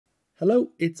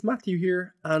Hello, it's Matthew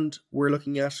here, and we're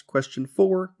looking at question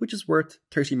 4, which is worth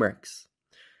 30 marks.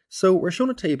 So we're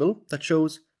shown a table that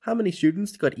shows how many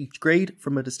students got each grade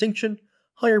from a distinction,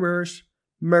 higher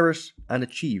merit, and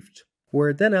achieved.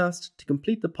 We're then asked to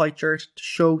complete the pie chart to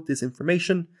show this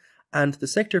information, and the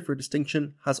sector for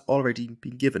distinction has already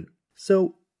been given.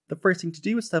 So the first thing to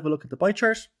do is to have a look at the pie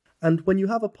chart, and when you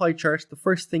have a pie chart, the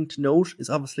first thing to note is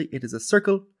obviously it is a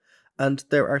circle, and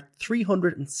there are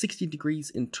 360 degrees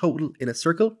in total in a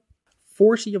circle.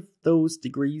 40 of those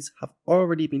degrees have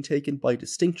already been taken by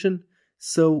distinction,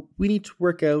 so we need to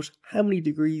work out how many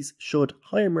degrees should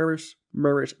higher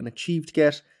merit and achieved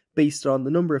get based on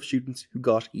the number of students who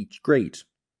got each grade.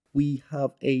 We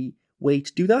have a way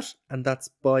to do that, and that's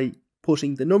by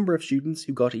putting the number of students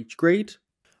who got each grade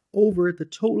over the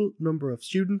total number of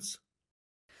students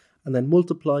and then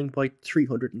multiplying by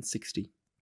 360.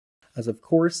 As of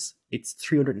course, it's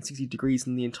 360 degrees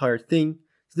in the entire thing,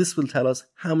 so this will tell us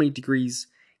how many degrees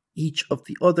each of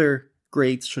the other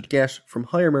grades should get from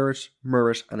higher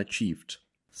merit, and achieved.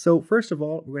 So first of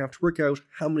all, we're going to have to work out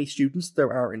how many students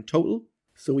there are in total.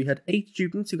 So we had 8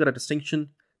 students who got a distinction,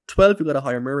 12 who got a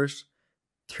higher merit,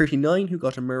 39 who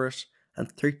got a merit,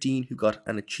 and 13 who got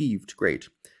an achieved grade.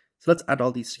 So let's add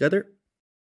all these together.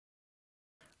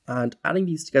 And adding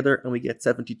these together, and we get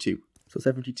 72. So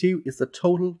 72 is the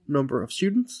total number of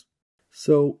students.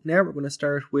 So now we're going to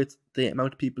start with the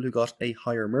amount of people who got a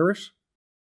higher merit.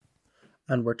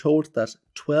 And we're told that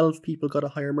 12 people got a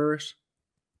higher merit.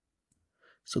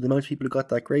 So the amount of people who got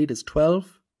that grade is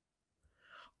 12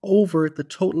 over the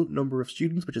total number of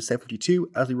students, which is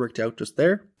 72, as we worked out just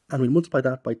there. And we multiply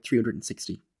that by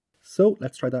 360. So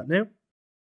let's try that now.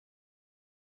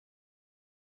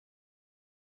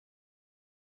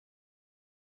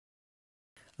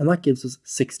 And that gives us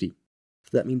 60.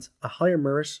 So that means a higher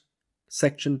merit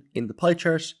section in the pie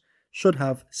chart should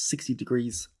have 60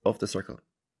 degrees of the circle.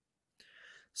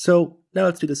 So now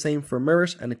let's do the same for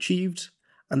merit and achieved,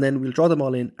 and then we'll draw them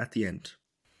all in at the end.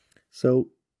 So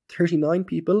 39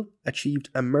 people achieved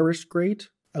a merit grade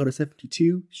out of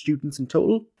 72 students in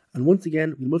total. And once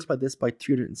again, we'll multiply this by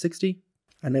 360.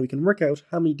 And now we can work out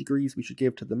how many degrees we should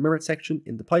give to the merit section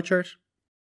in the pie chart.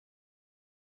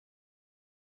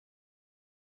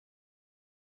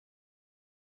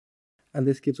 And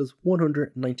this gives us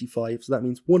 195, so that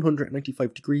means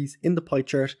 195 degrees in the pie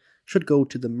chart should go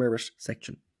to the merit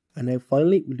section. And now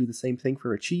finally, we'll do the same thing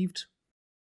for achieved.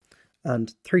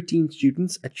 And 13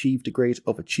 students achieved a grade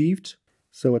of achieved,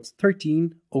 so it's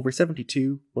 13 over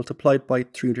 72 multiplied by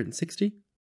 360.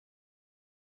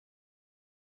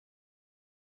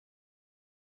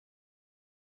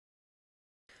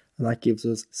 And that gives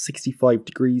us 65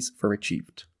 degrees for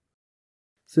achieved.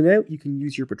 So now you can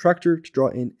use your protractor to draw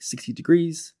in 60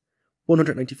 degrees,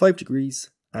 195 degrees,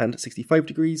 and 65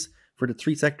 degrees for the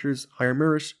 3 sectors, higher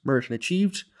merit, and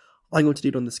achieved. I'm going to do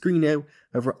it on the screen now.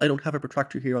 However, I don't have a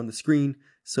protractor here on the screen,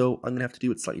 so I'm going to have to do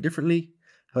it slightly differently.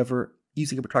 However,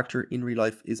 using a protractor in real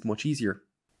life is much easier.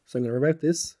 So I'm going to rewrite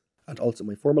this and also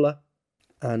my formula.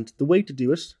 And the way to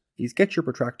do it is get your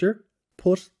protractor,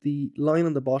 put the line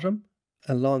on the bottom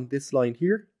along this line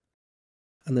here,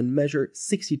 and then measure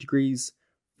 60 degrees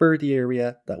for the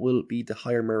area that will be the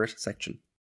higher merit section.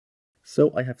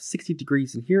 So I have 60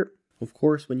 degrees in here. Of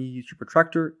course, when you use your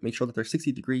protractor, make sure that there's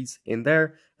 60 degrees in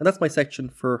there, and that's my section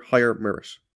for higher merit.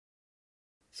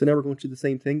 So now we're going to do the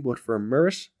same thing, but for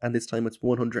merit, and this time it's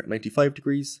 195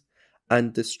 degrees,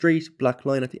 and the straight black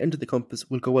line at the end of the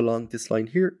compass will go along this line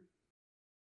here,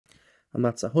 and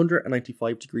that's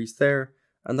 195 degrees there,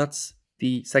 and that's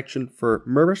the section for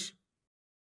merit.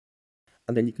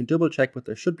 And then you can double check, but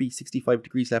there should be 65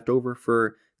 degrees left over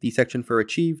for the section for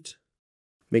achieved.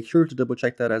 Make sure to double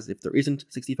check that, as if there isn't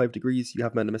 65 degrees, you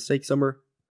have made a mistake somewhere.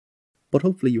 But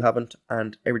hopefully you haven't,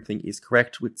 and everything is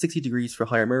correct with 60 degrees for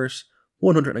higher merit,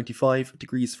 195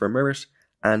 degrees for merit,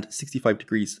 and 65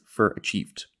 degrees for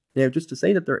achieved. Now, just to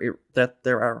say that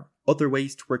there are other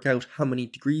ways to work out how many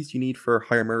degrees you need for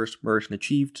higher merit, and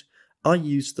achieved. I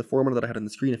used the formula that I had on the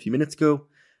screen a few minutes ago.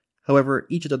 However,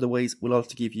 each of the other ways will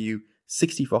also give you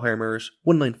 60 for higher merit,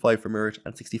 195 for merit,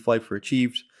 and 65 for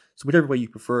achieved. So whichever way you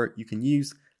prefer, you can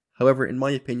use. However, in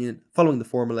my opinion, following the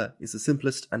formula is the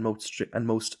simplest and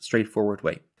most straightforward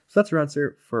way. So that's our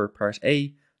answer for part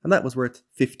A, and that was worth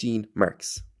 15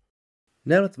 marks.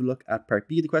 Now let's have a look at part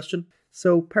B of the question.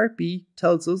 So part B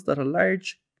tells us that a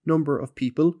large number of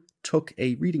people took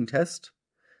a reading test.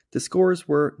 The scores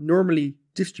were normally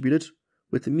distributed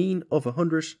with a mean of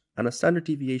 100 and a standard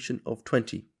deviation of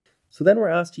 20. So then we're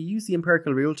asked to use the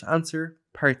empirical rule to answer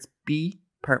parts B,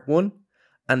 part 1,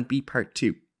 and B, part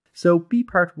 2. So B,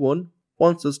 part 1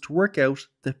 wants us to work out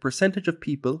the percentage of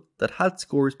people that had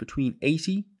scores between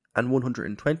 80 and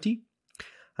 120.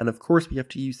 And of course, we have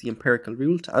to use the empirical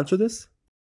rule to answer this.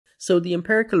 So the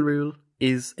empirical rule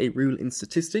is a rule in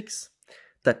statistics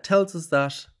that tells us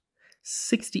that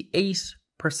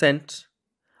 68%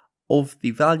 of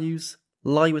the values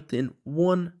lie within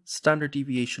one standard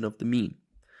deviation of the mean.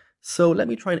 So let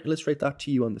me try and illustrate that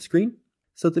to you on the screen.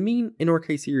 So the mean in our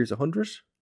case here is 100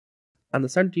 and the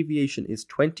standard deviation is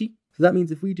 20. So that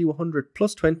means if we do 100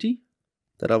 plus 20,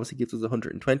 that obviously gives us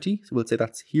 120. So we'll say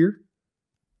that's here.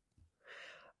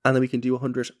 And then we can do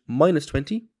 100 minus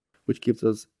 20, which gives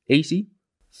us 80.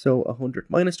 So 100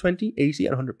 minus 20, 80,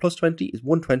 and 100 plus 20 is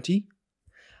 120.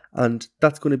 And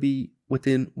that's going to be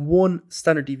within one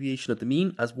standard deviation of the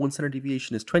mean, as one standard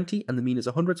deviation is 20 and the mean is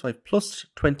 100. So I've plus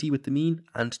 20 with the mean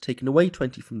and taken away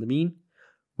 20 from the mean,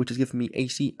 which has given me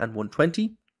 80 and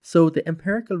 120. So the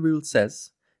empirical rule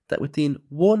says that within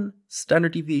one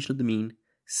standard deviation of the mean,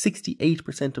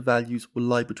 68% of values will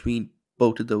lie between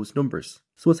both of those numbers.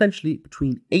 So essentially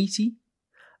between 80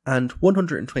 and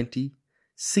 120,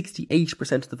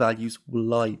 68% of the values will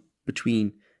lie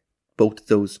between both of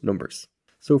those numbers.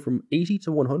 So from 80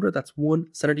 to 100, that's one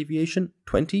standard deviation,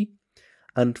 20.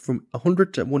 And from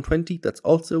 100 to 120, that's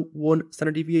also one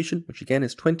standard deviation, which again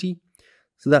is 20.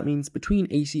 So that means between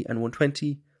 80 and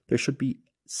 120, there should be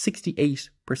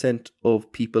 68%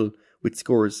 of people with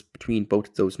scores between both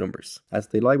of those numbers, as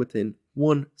they lie within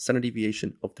one standard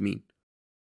deviation of the mean.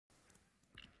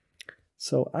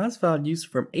 So as values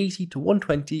from 80 to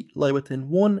 120 lie within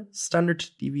one standard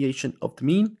deviation of the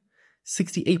mean,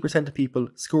 68% of people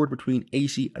scored between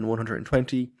 80 and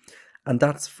 120, and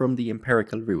that's from the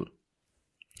empirical rule.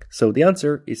 So the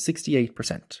answer is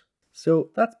 68%. So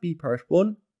that's B part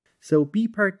 1. So B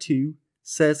part 2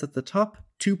 says that the top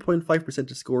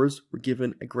 2.5% of scores were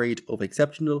given a grade of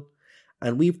exceptional,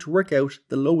 and we have to work out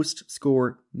the lowest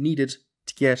score needed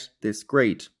to get this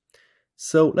grade.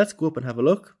 So let's go up and have a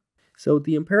look. So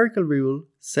the empirical rule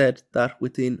said that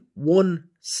within one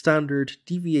standard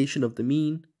deviation of the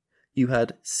mean, you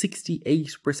had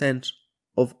 68%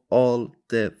 of all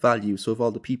the values, so of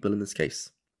all the people in this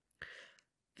case.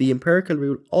 The empirical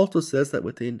rule also says that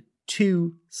within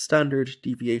two standard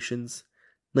deviations,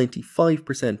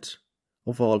 95%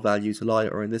 of all values lie,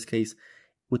 or in this case,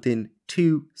 within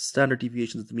two standard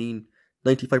deviations of the mean,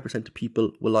 95% of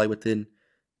people will lie within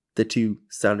the two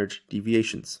standard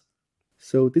deviations.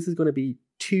 So this is going to be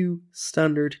two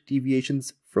standard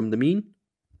deviations from the mean,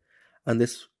 and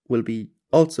this will be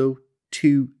also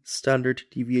two standard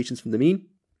deviations from the mean.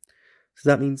 So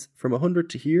that means from 100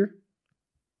 to here,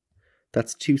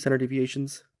 that's two standard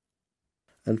deviations.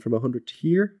 And from 100 to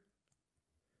here,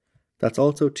 that's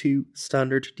also two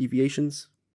standard deviations.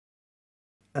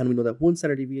 And we know that one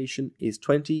standard deviation is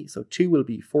 20, so 2 will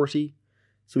be 40.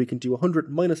 So we can do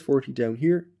 100 minus 40 down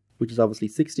here, which is obviously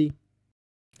 60.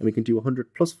 And we can do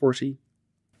 100 plus 40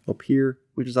 up here,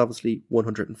 which is obviously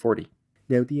 140.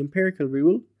 Now the empirical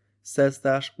rule says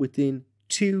that within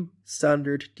two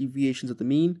standard deviations of the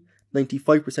mean,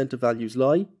 95% of values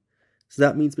lie. So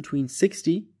that means between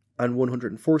 60 and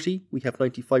 140, we have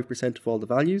 95% of all the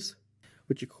values,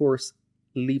 which of course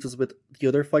leaves us with the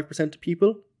other 5% of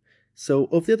people. So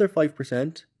of the other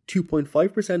 5%,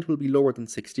 2.5% will be lower than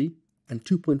 60, and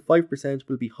 2.5%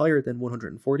 will be higher than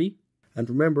 140. And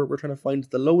remember, we're trying to find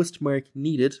the lowest mark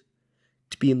needed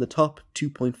to be in the top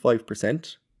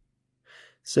 2.5%.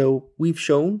 So we've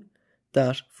shown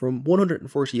that from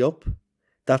 140 up,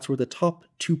 that's where the top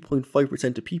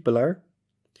 2.5% of people are.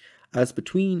 As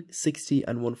between 60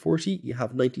 and 140, you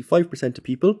have 95% of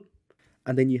people.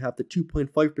 And then you have the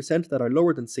 2.5% that are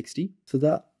lower than 60. So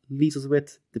that leaves us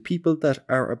with the people that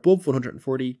are above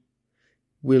 140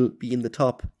 will be in the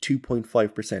top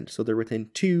 2.5%. So they're within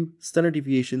two standard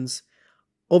deviations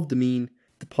of the mean,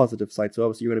 the positive side. So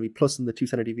obviously you're going to be plusing the two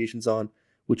standard deviations on,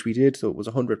 which we did. So it was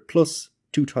 100 plus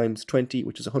 2 times 20,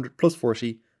 which is 100 plus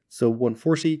 40, so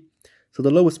 140. So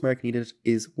the lowest mark needed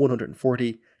is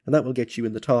 140, and that will get you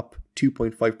in the top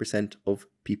 2.5% of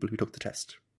people who took the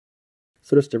test.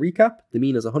 So just to recap, the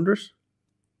mean is 100,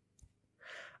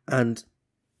 and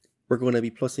we're going to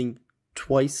be plussing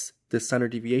twice the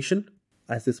standard deviation,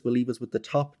 as this will leave us with the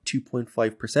top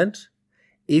 2.5%.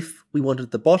 If we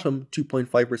wanted the bottom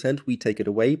 2.5%, we take it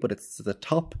away, but it's the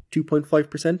top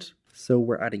 2.5%, so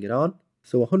we're adding it on.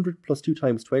 So 100 plus 2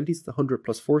 times 20 is 100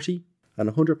 plus 40, and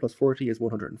 100 plus 40 is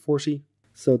 140.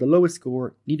 So the lowest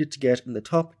score needed to get in the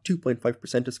top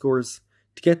 2.5% of scores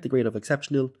to get the grade of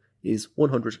exceptional is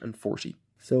 140.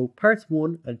 So parts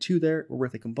 1 and 2 there were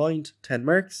worth a combined 10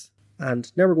 marks.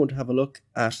 And now we're going to have a look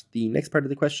at the next part of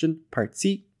the question, part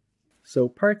C. So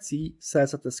part C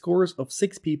says that the scores of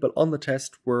 6 people on the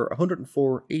test were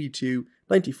 104, 82,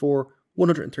 94,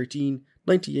 113,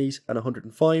 98 and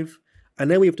 105. And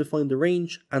now we have to find the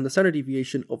range and the standard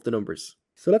deviation of the numbers.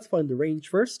 So let's find the range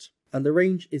first. And the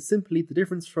range is simply the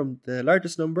difference from the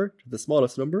largest number to the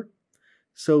smallest number.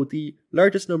 So the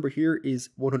largest number here is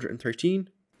 113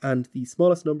 and the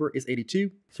smallest number is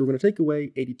 82. So we're going to take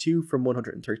away 82 from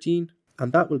 113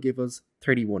 and that will give us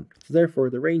 31. So therefore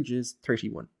the range is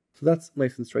 31. So that's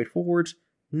nice and straightforward.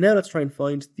 Now let's try and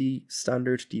find the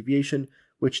standard deviation,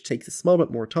 which takes a small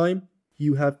bit more time.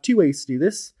 You have two ways to do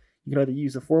this. You can either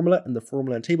use a formula in the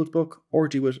formula and tables book or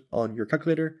do it on your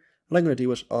calculator. And I'm going to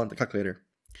do it on the calculator.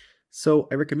 So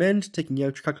I recommend taking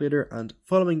out your calculator and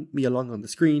following me along on the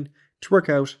screen to work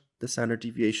out the standard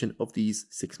deviation of these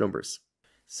 6 numbers.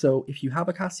 So if you have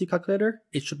a Casio calculator,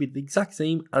 it should be the exact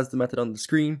same as the method on the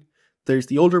screen. There's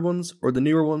the older ones or the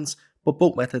newer ones, but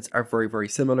both methods are very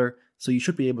similar, so you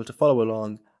should be able to follow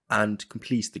along and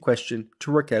complete the question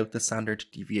to work out the standard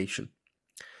deviation.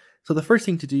 So the first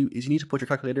thing to do is you need to put your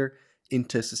calculator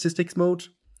into statistics mode,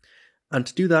 and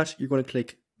to do that you're going to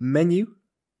click menu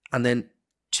and then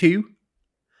 2,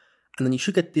 and then you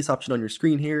should get this option on your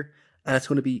screen here, and it's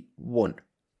going to be 1.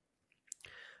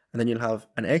 And then you'll have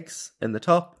an X in the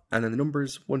top and then the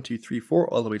numbers 1, 2, 3,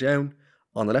 4 all the way down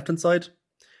on the left hand side.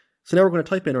 So now we're going to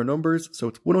type in our numbers. So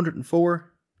it's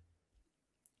 104,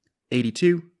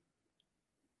 82,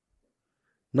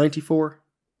 94,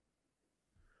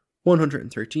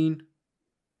 113,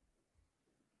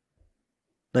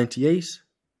 98,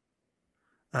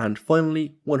 and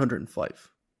finally 105.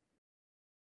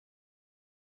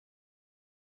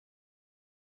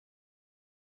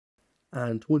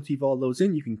 And once you've all those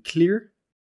in, you can clear.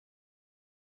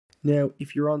 Now,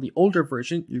 if you're on the older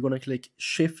version, you're going to click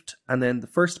Shift and then the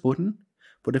first button.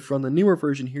 But if you're on the newer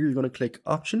version here, you're going to click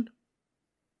Option.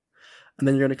 And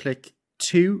then you're going to click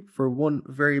 2 for one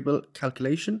variable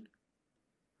calculation.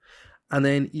 And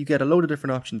then you get a load of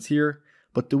different options here.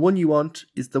 But the one you want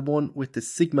is the one with the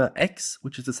sigma x,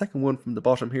 which is the second one from the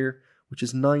bottom here, which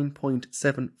is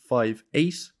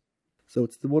 9.758. So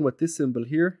it's the one with this symbol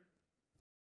here.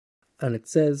 And it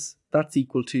says that's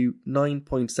equal to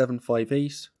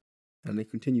 9.758. And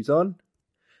it continues on.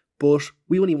 But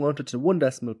we only want it to one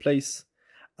decimal place.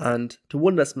 And to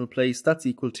one decimal place, that's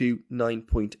equal to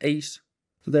 9.8.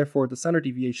 So therefore, the standard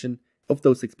deviation of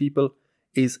those 6 people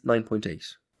is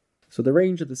 9.8. So the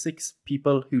range of the 6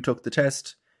 people who took the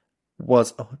test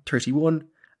was 31,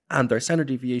 and their standard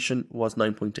deviation was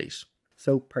 9.8.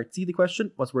 So part C of the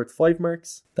question was worth 5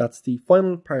 marks. That's the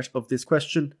final part of this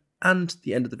question and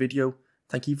the end of the video.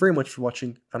 Thank you very much for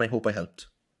watching, and I hope I helped.